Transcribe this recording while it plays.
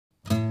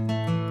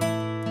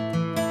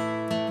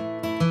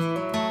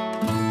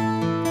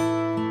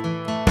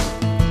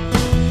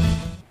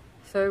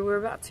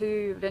about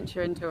to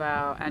venture into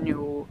our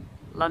annual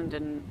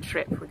London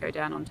trip. We go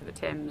down onto the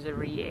Thames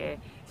every year.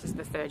 This is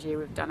the third year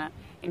we've done it.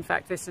 In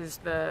fact, this is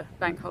the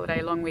bank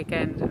holiday long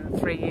weekend, and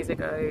 3 years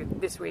ago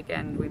this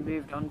weekend we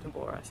moved on to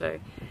Borah. So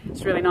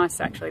it's really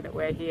nice actually that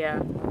we're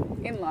here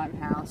in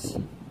Limehouse,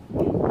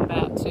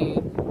 about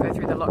to go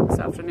through the lock this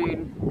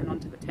afternoon and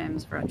onto the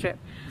Thames for our trip.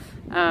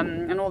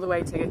 And all the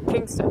way to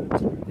Kingston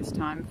this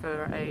time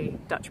for a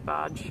Dutch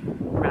barge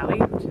rally,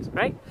 which is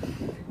great.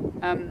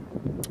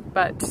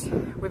 But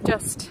we've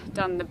just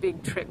done the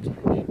big trip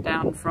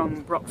down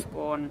from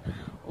Broxbourne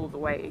all the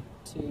way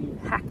to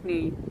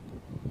Hackney,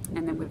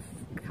 and then we've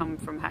come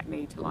from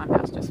Hackney to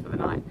Limehouse just for the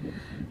night.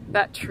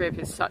 That trip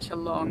is such a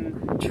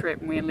long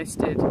trip, and we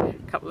enlisted a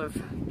couple of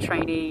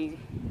trainee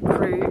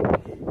crew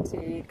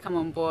to come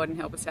on board and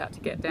help us out to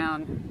get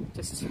down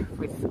just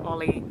with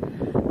Ollie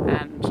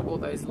and all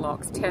those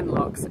locks, 10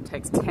 locks. It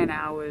takes 10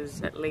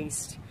 hours at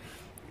least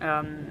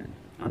on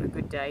a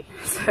good day.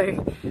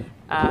 So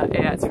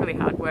yeah, it's really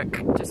hard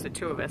work, just the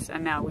two of us,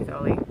 and now with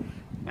Ollie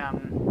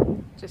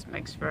just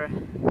makes for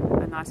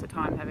a nicer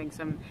time having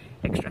some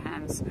extra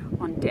hands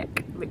on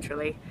deck,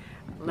 literally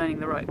learning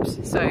the ropes.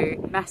 So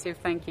massive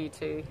thank you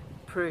to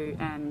Prue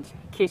and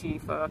Kitti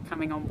for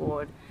coming on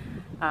board.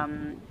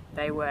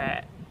 They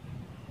were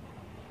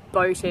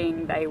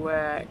boating, they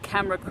were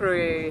camera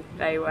crew,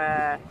 they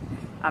were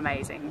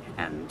amazing,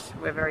 and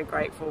we're very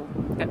grateful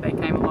that they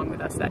came along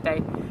with us that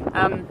day.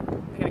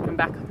 We're going to come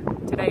back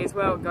today as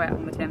well, go out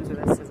on the Thames with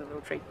us as a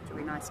little treat, which will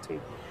be nice too.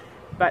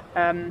 But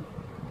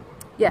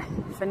yeah,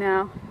 for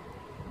now,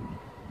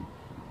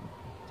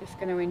 just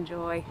going to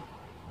enjoy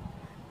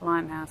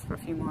Limehouse for a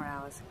few more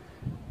hours.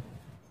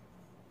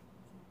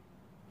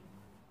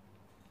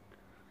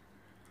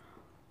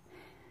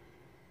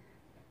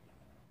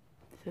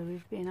 So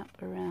we've been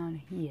up around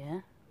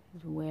here,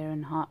 we're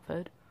in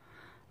Hertford,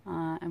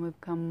 and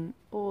we've come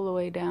all the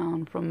way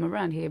down from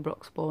around here,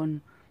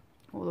 Broxbourne,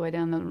 all the way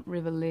down the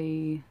River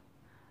Lee,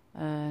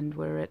 and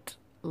we're at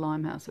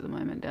Limehouse at the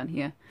moment down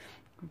here.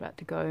 We're about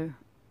to go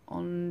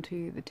on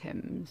to the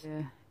Thames.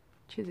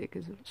 Chiswick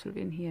is sort of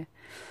in here,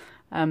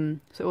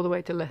 so all the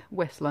way to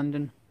West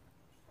London.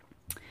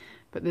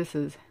 But this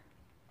is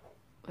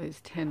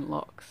those 10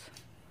 locks.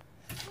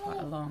 It's quite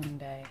a long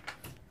day.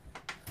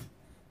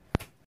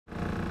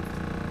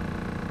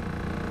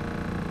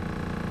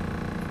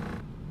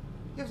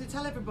 You have to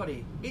tell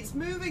everybody, it's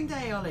moving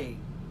day, Ollie.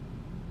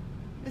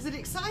 Is it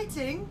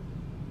exciting?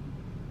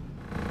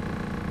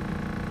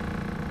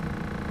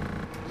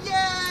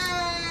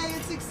 Yay!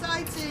 It's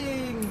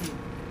exciting!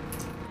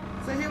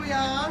 So here we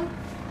are.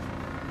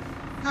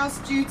 House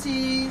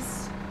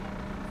duties,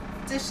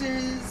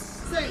 dishes.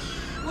 So,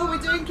 what are we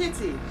doing,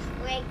 Kitti?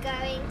 We're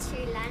going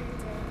to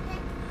London.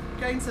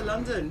 Going to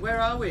London. Where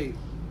are we?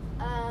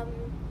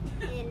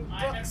 In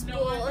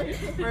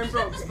Broxbourne. We're in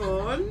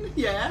Broxbourne.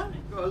 Yeah.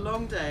 Got a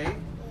long day.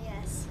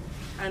 Yes.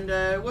 And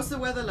what's the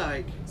weather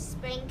like?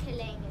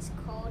 Sprinkling. It's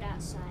cold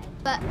outside.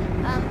 But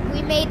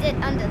we made it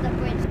under the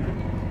bridge.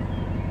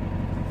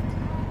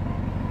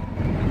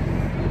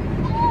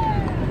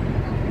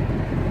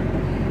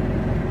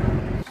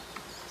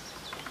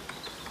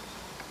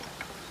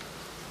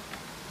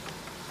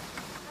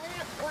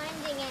 I'm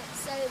winding it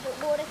so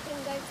the water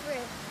can go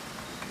through.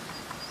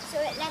 So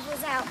it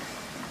levels out.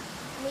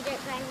 We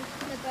don't bang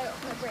the boat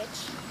on the bridge.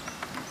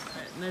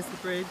 Right, and there's the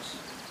bridge.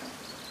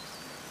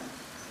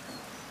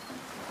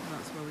 And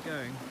that's where we're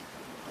going.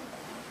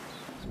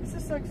 This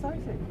is so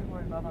exciting. Don't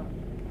worry about that.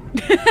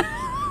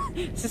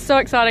 This is so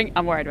exciting,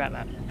 I'm worried about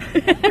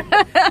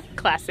that.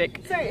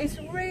 Classic. So it's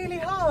really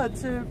hard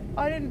to...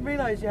 I didn't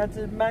realise you had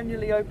to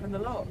manually open the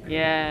lock.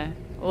 Yeah.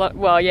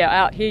 Well, yeah,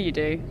 out here you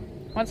do.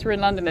 Once we're in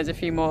London, there's a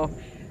few more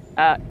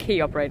key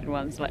operated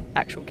ones, like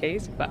actual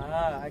keys. But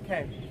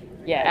okay.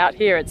 yeah, out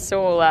here it's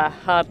all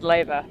hard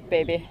labour,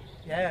 baby.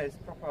 Yeah, it's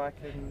proper. I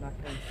can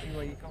see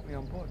why you got me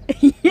on board.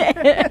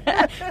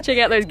 Yeah. Check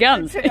out those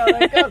guns. Check out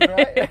those guns,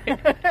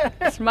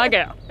 right? Smug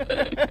out.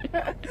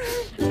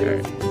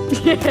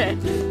 Yeah.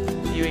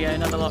 Here we go,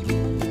 another lock.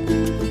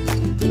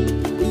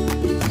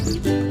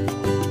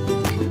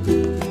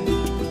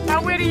 How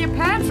wet are your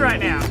pants right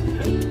now?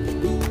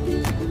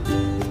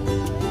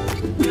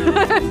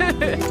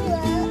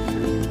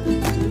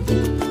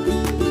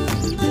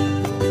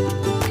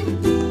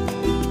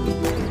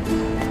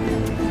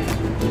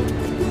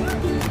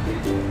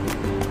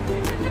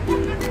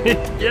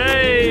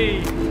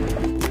 Yay!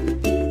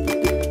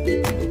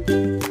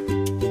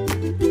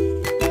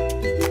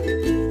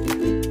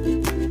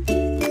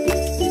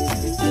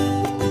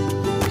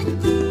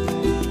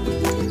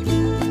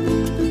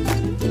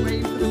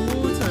 Waiting for the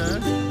water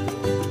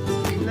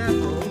to be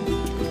level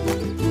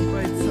on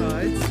both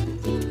sides.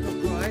 Not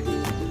quite.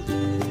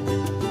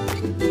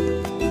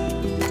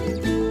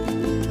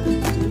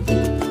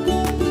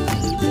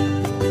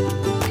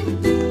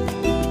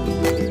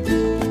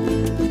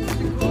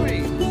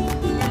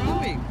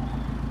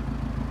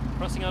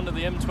 Crossing under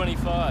the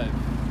M25.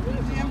 The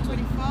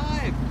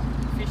M25.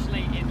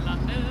 Officially in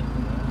London.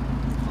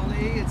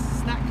 Ollie, it's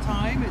snack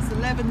time. It's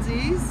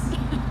 11sies.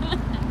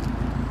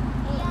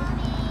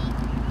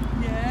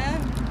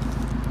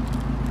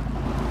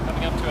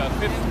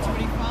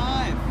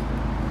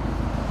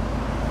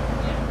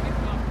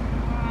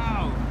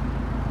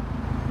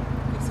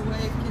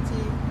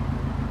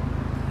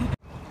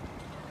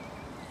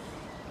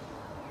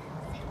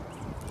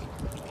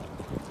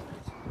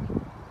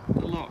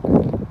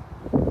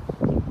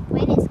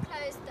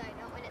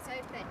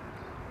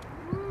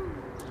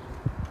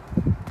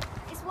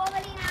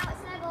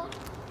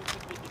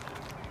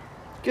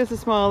 Give us a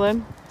smile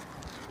then.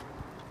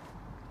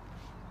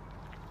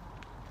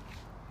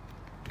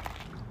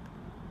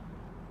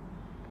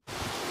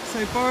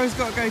 So Borah's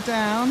got to go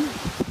down.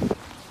 So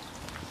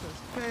it's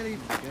a fairly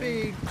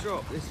big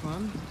drop, this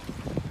one.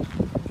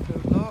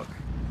 Little lock.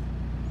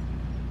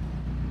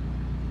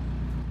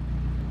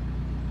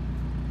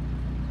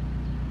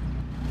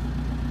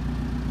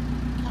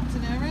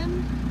 Captain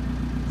Erin,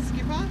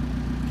 skipper.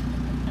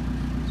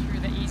 Through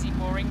the easy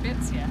mooring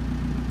bits, yeah.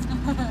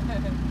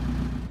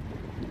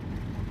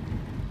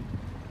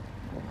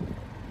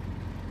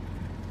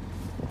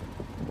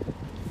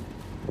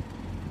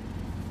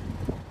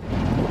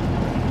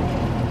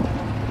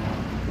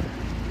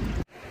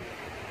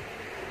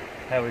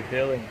 How are we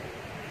feeling?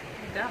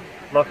 Done.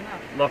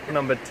 Lock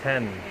number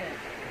 10.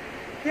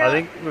 Yeah. I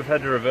think we've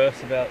had to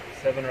reverse about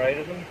 7 or 8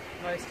 of them.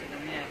 Most of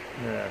them,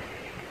 yeah. Yeah.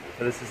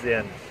 So this is the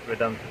end. We're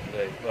done for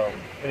today. Well,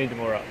 we need to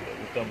moor up, but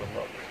we've done with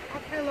locks. I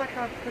feel like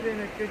I've put in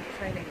a good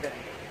training day.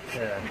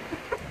 Yeah.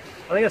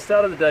 I think I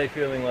started the day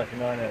feeling like a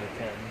 9 out of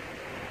 10.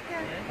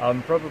 Yeah.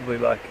 I'm probably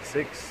like a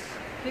 6.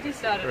 Kitty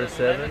started Or a at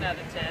 7. 11 out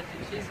of 10 and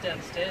she's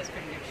downstairs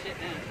couldn't give shit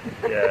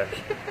now. Yeah.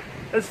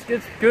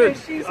 It's good.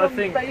 She's I on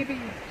think baby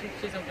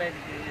She's on baby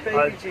duty.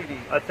 Yeah. duty.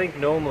 I think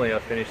normally I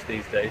finish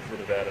these days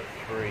at about a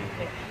 3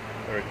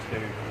 or a 2.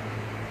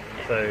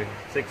 So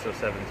 6 or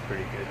 7 is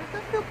pretty good. I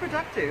feel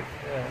productive.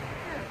 Yeah.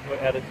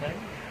 What, out of 10?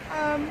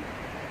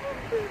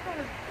 About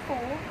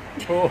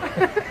a 4. 4.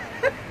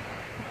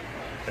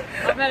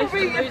 I managed to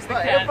lose the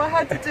If I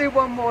cat. had to do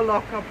one more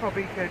lock, I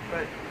probably could,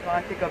 but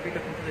I think I'll be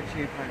looking for the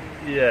tube home.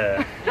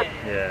 Yeah.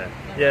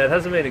 Yeah, it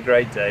hasn't been a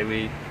great day.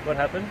 What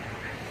happened?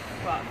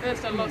 Well,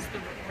 first I lost the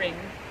ring.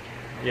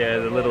 Yeah,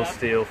 the little Water.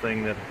 steel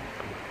thing that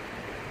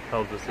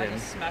holds us I in.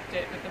 just smacked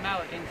it with the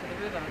mallet into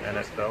the river. And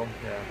it fell,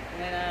 yeah.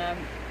 And then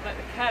let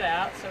the cat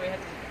out, so we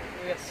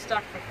got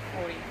stuck for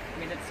 40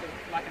 minutes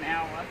or like an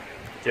hour.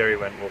 Jerry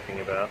went walking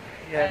about.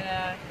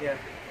 Yeah, yeah.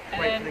 and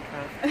Wait for then- the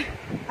car.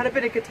 Had a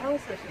bit of guitar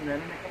session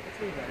then and a cup of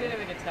tea Bit then.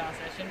 of a guitar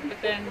session, but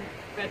then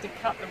we had to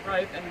cut the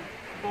rope and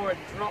Borah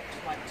dropped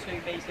like 2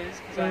 meters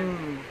because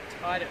I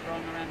tied it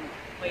wrong around the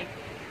cleat.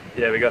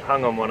 Yeah, we got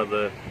hung on one of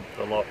the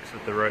locks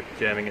with the rope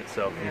jamming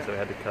itself, and so we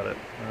had to cut it.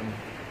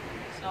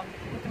 So I'm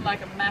looking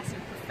like a massive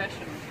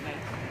professional today.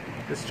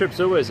 This trip's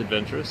always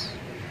adventurous.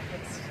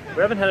 It's,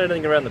 We haven't had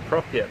anything around the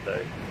prop yet, though.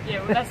 yeah,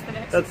 well that's the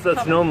next. That's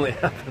comment. normally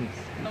happens.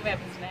 Normally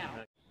happens now.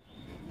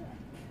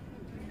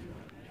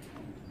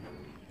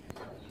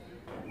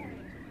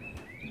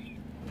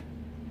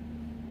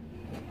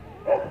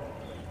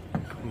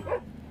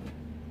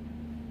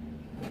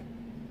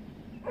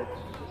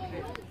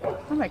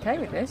 I'm okay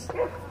with this.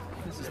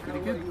 This is pretty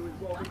good.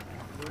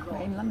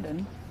 We're in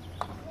London.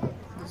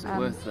 Is it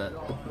worth that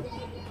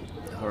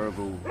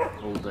horrible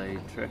all-day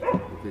trek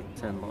with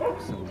 10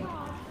 locks and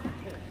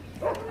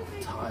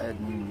tired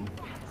and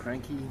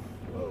cranky?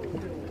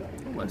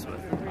 Almost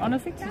worth it.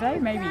 Honestly, today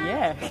maybe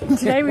yeah.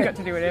 Today we got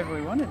to do whatever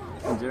we wanted.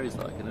 And Jerry's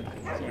liking it.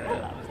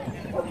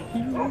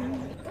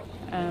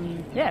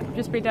 Yeah, we've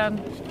just been down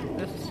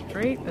the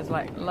street. There's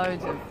like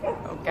loads of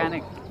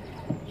organic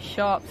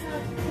shops.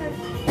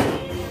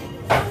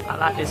 I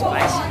like this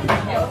place.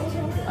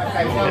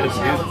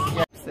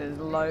 There's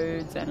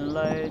loads and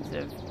loads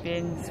of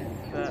bins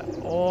for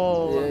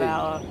all of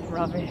our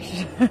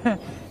rubbish and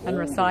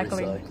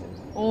recycling.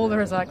 All the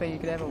recycling you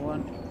could ever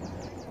want.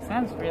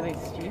 Sounds really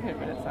stupid,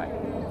 but it's like,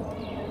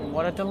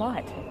 what a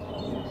delight.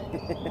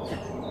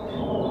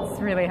 It's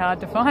really hard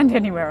to find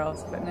anywhere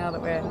else, but now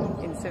that we're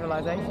in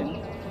civilization,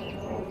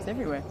 it's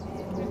everywhere.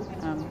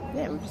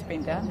 Yeah, we've just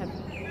been down, had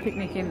a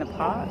picnic in the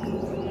park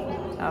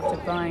after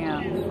buying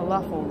our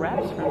falafel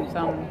wraps from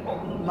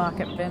some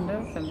market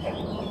vendor,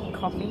 some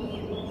coffee,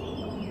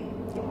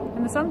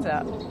 and the sun's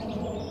out.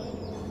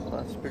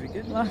 That's pretty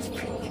good. Life's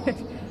pretty good.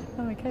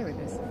 I'm okay with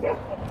this.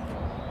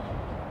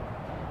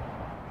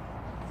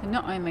 So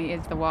not only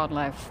is the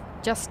wildlife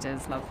just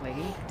as lovely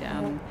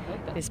down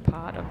this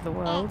part of the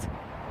world.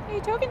 Who are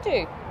you talking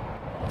to?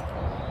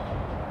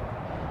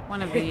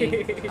 One of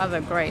the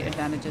other great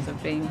advantages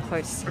of being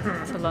close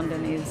to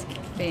London is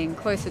being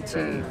closer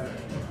to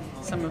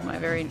some of my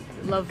very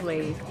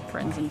lovely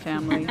friends and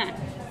family,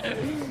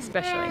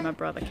 especially my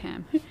brother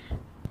Cam.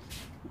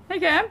 Hey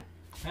Cam!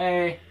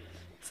 Hey,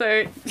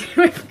 So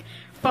we've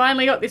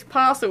finally got this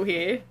parcel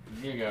here.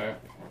 here you go.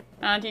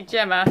 Auntie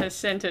Gemma has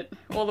sent it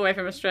all the way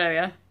from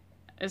Australia.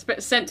 It's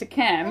been sent to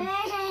Cam.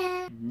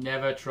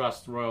 Never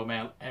trust Royal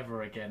Mail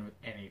ever again with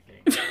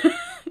anything.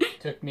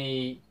 Took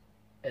me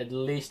at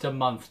least a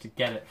month to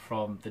get it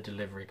from the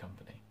delivery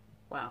company.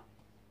 Wow.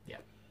 Yeah.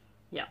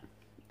 Yeah.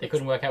 They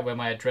couldn't work out where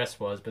my address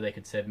was, but they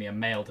could send me a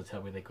mail to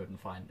tell me they couldn't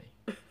find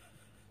me.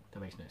 That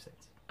makes no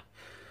sense.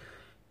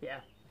 Yeah.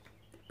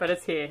 But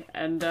it's here,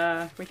 and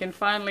we can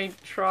finally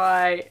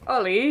try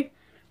Ollie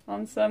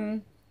on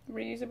some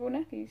reusable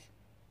nappies.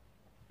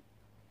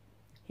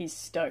 He's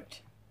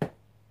stoked.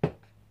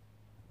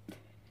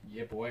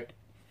 Yeah, boy.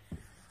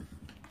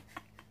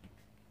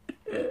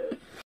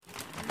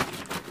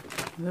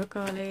 Look,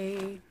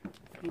 Ollie.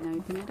 You can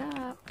open it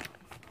up.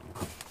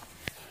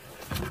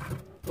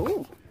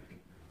 Ooh.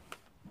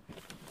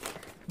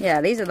 Yeah,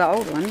 these are the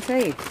old ones,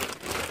 hey?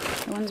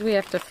 The ones we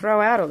have to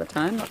throw out all the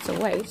time, lots of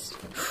waste.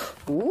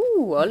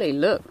 Ooh, Ollie,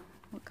 look.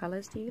 What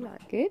colours do you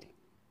like? Good?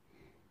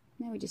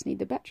 Now we just need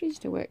the batteries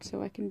to work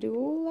so I can do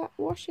all that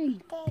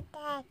washing.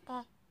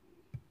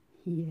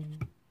 Yeah.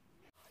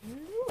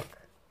 Look.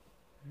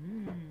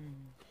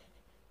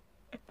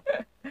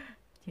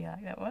 Do you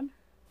like that one?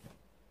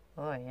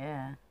 Oh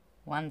yeah,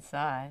 one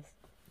size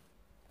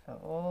for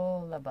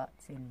all the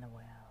butts in the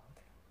world.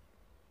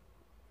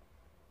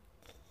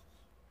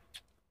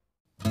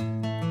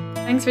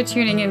 Thanks for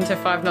tuning in to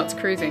 5 Knots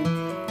Cruising.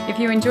 If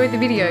you enjoyed the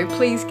video,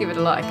 please give it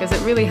a like, as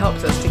it really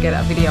helps us to get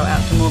our video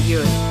out to more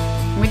viewers.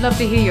 And we'd love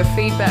to hear your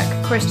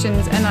feedback,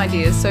 questions and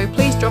ideas, so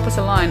please drop us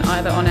a line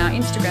either on our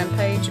Instagram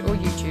page or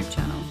YouTube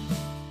channel.